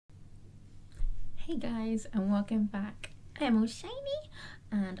Hey guys, and welcome back. I am OwShiny,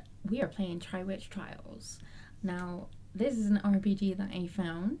 and we are playing TriWitch's Trials. Now, this is an RPG that I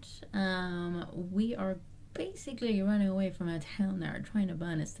found. We are basically running away from a town that are trying to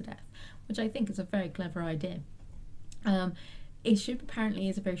burn us to death, which I think is a very clever idea. It should apparently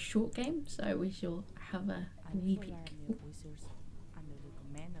is a very short game, so we shall have a wee peek. Wizards, under the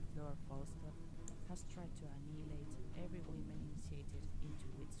command of Lord Falstaff, has tried to annihilate every woman initiated into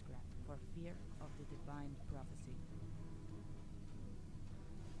witchcraft for fear of the divine prophecy.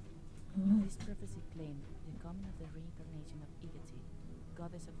 This prophecy claimed the coming of the reincarnation of Hecate,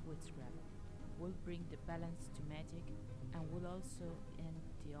 goddess of witchcraft, will bring the balance to magic and will also end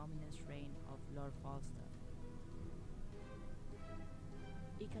the ominous reign of Lord Falstaff.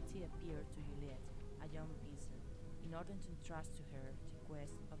 Hecate appeared to Juliet, a young peasant, in order to entrust to her the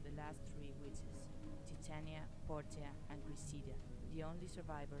quest of the last three witches, Titania, Portia, and Cressida, the only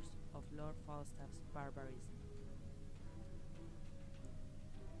survivors of Lord Falstaff's barbarism.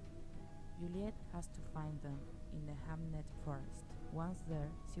 Juliet has to find them in the Hamnet forest. Once there,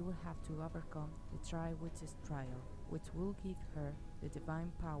 she will have to overcome the TriWitch's trial, which will give her the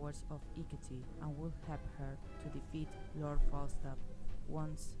divine powers of Hecate and will help her to defeat Lord Falstaff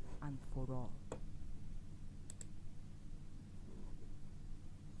once and for all.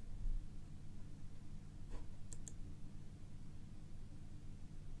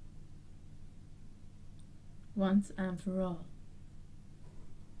 Once and for all.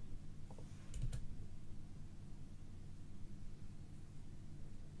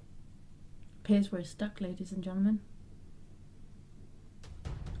 Appears we're stuck, ladies and gentlemen.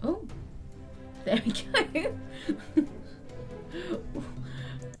 Oh, there we go.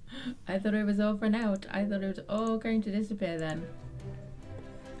 I thought it was over and out. I thought it was all going to disappear then.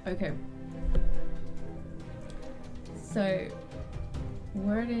 Okay. So,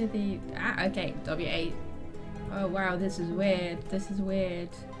 where did the... okay, W8. Oh wow, this is weird. This is weird.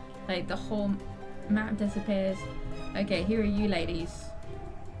 Like, the whole map disappears. Okay, here are you ladies.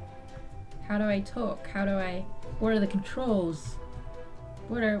 How do I talk? How do I... What are the controls?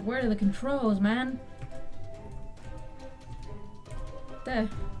 What are the controls, man? There.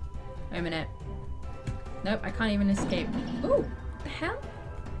 Wait a minute. Nope, I can't even escape. Ooh, what the hell?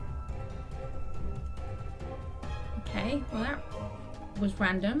 Okay, well that was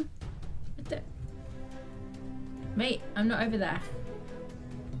random. What the... Mate, I'm not over there.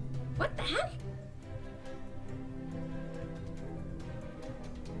 What the hell?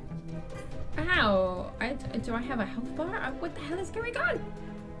 Ow! Do I have a health bar? What the hell is going on?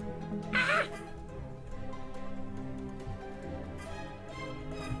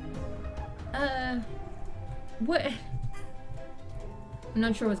 Ah! What? I'm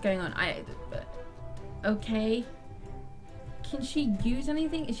not sure what's going on. Okay. Can she use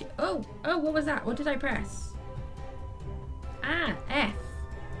anything? Is she? Oh, what was that? What did I press? Ah, F.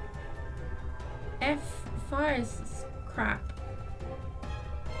 F fires crap.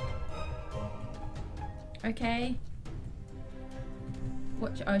 Okay.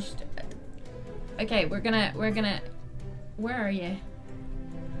 What? Oh, okay, we're gonna. Where are you?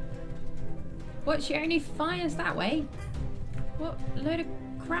 What? She only fires that way? What load of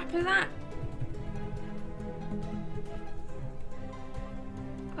crap is that?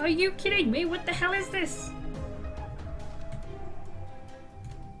 Are you kidding me? What the hell is this?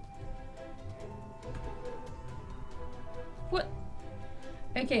 What?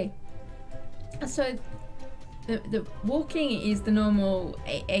 Okay. So the walking is the normal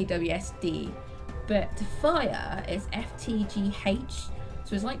AWSD, but to fire is FTGH.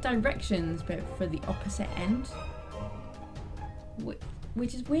 So it's like directions, but for the opposite end.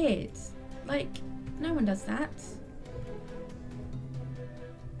 Which is weird. Like, no one does that.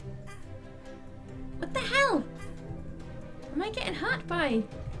 What the hell? Am I getting hurt by?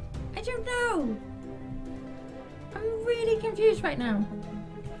 I don't know. I'm really confused right now.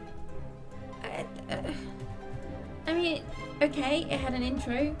 I mean, okay, it had an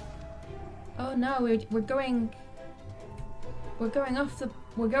intro. Oh no, we're going off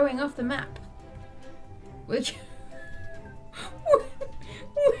the map. Which what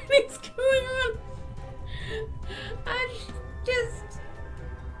is going on? I just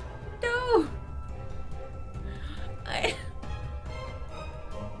no. I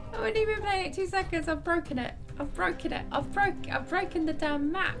haven't even played it 2 seconds. I've broken it. I've broken the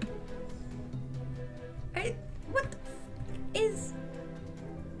damn map. What the is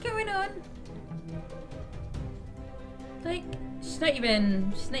going on? Like, she's not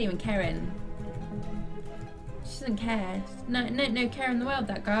even caring. She doesn't care. No care in the world,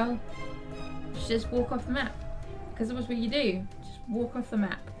 that girl. She just walk off the map. Because that's what you do. Just walk off the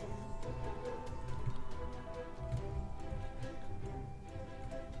map.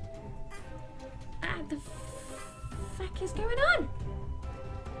 fuck is going on?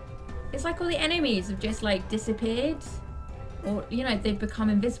 It's like all the enemies have just like disappeared. Or, you know, they've become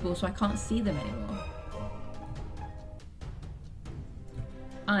invisible so I can't see them anymore.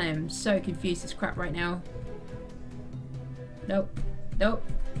 I am so confused as crap right now. Nope. Nope.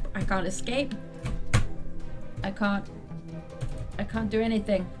 I can't escape. I can't do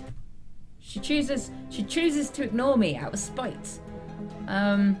anything. She chooses to ignore me out of spite.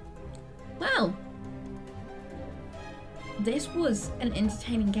 Well, this was an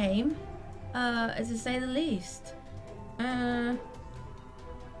entertaining game, to say the least. Oh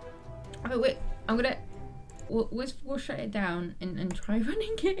wait, we'll shut it down and try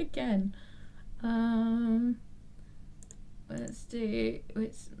running it again. Come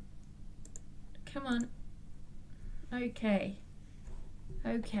on. Okay.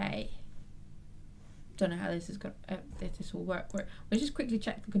 Don't know how this is going. If this will work. Let's just quickly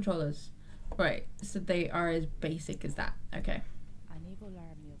check the controllers. Right, so they are as basic as that. Okay. An evil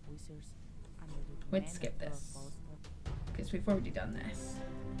army of wizards under the Let's command skip of this Lord because we've already done this.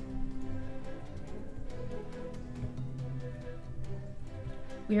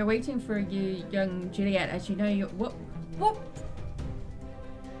 We are waiting for you, young Juliet. As you know, you're what?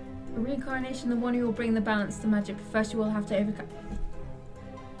 A reincarnation, the one who will bring the balance to magic. First, you will have to overcome.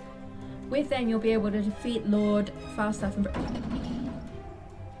 With them, you'll be able to defeat Lord Falstaff and.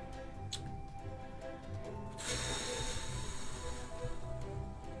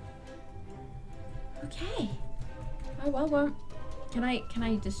 Okay. Oh well. Can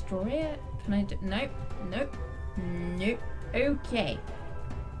I destroy it? Can I? Nope. Okay.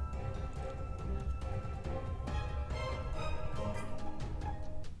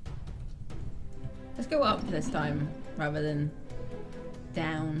 Let's go up this time rather than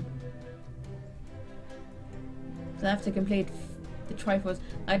down. So I have to complete the Triforce.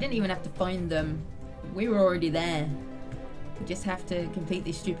 I didn't even have to find them. We were already there. We just have to complete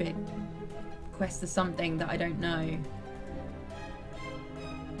this stupid quest or something that I don't know.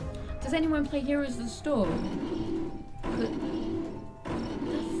 Does anyone play Heroes of the Storm?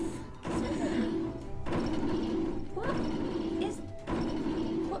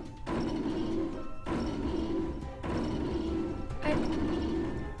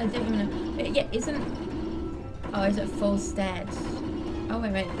 I don't even know. But yeah, oh, is it full stead? Oh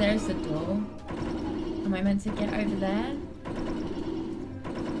wait, there's the door. Am I meant to get over there?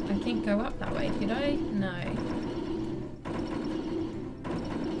 I can't go up that way, could I? No.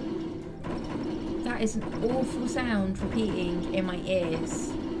 That is an awful sound repeating in my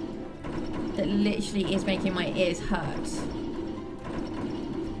ears. That literally is making my ears hurt.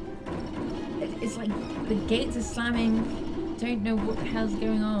 It's like the gates are slamming. Don't know what the hell's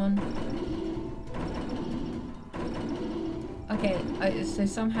going on. Okay, so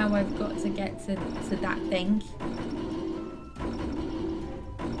somehow I've got to get to that thing.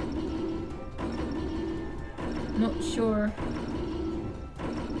 Not sure.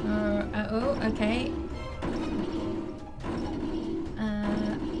 Oh, okay.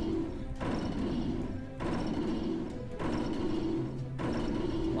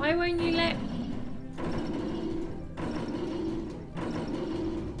 Why won't you let...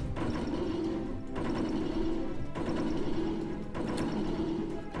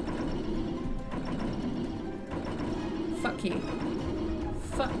 Fuck you.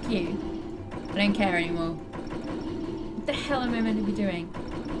 Fuck you. I don't care anymore. What the hell am I meant to be doing?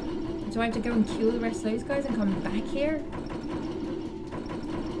 Do I have to go and kill the rest of those guys and come back here?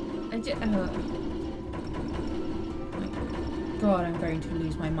 Oh my god, I'm going to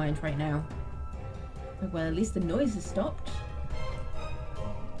lose my mind right now. Well, at least the noise has stopped.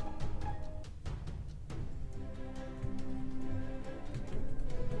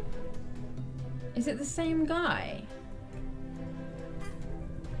 Is it the same guy?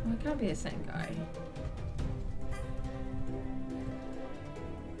 Well, it can't be the same guy.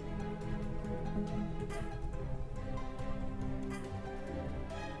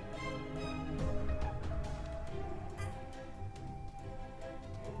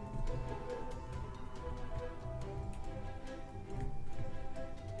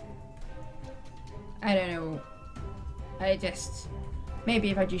 I don't know.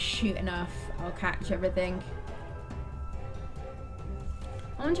 Maybe if I just shoot enough, I'll catch everything.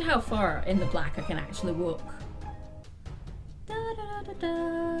 I wonder how far in the black I can actually walk. Da, da, da,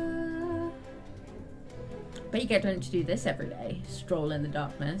 da. But you get to do this every day. Stroll in the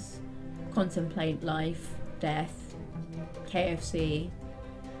darkness. Contemplate life, death, KFC,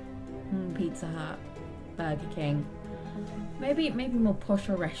 Pizza Hut, Burger King. Maybe more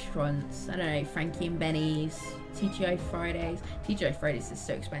posher restaurants. I don't know, Frankie and Benny's, TGI Fridays. TGI Fridays is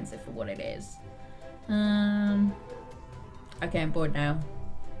so expensive for what it is. Okay, I'm bored now.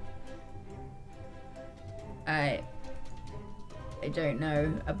 I don't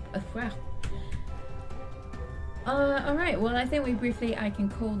know. Wow. Alright, well I think I can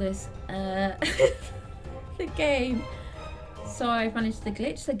call this the game. So I've managed to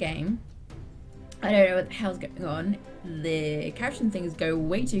glitch the game. I don't know what the hell's going on. The caption things go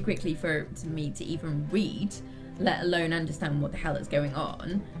way too quickly for me to even read, let alone understand what the hell is going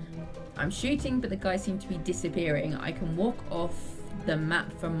on. I'm shooting, but the guys seem to be disappearing. I can walk off the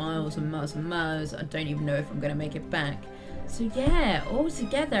map for miles and miles and miles. I don't even know if I'm gonna make it back. So yeah, all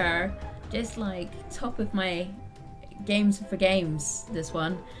together, just like top of my games for games, this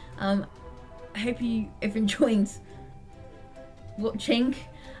one. I hope you have enjoyed watching.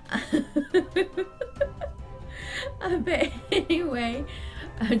 But anyway,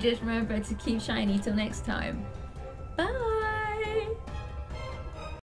 just remember to keep shiny till next time. Bye!